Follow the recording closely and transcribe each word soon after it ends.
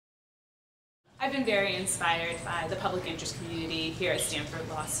I've been very inspired by the public interest community here at Stanford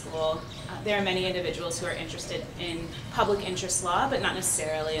Law School. There are many individuals who are interested in public interest law, but not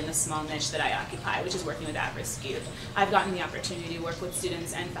necessarily in the small niche that I occupy, which is working with at-risk youth. I've gotten the opportunity to work with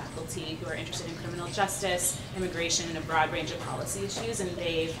students and faculty who are interested in criminal justice, immigration, and a broad range of policy issues, and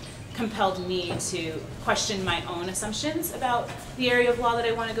they've compelled me to question my own assumptions about the area of law that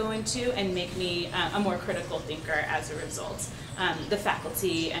I want to go into and make me a more critical thinker as a result. The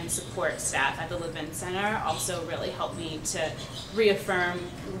faculty and support staff at the Levin Center also really helped me to reaffirm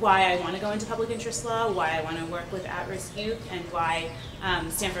why I want to go into public interest law, why I want to work with at-risk youth, and why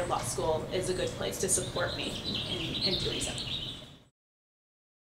Stanford Law School is a good place to support me in doing so.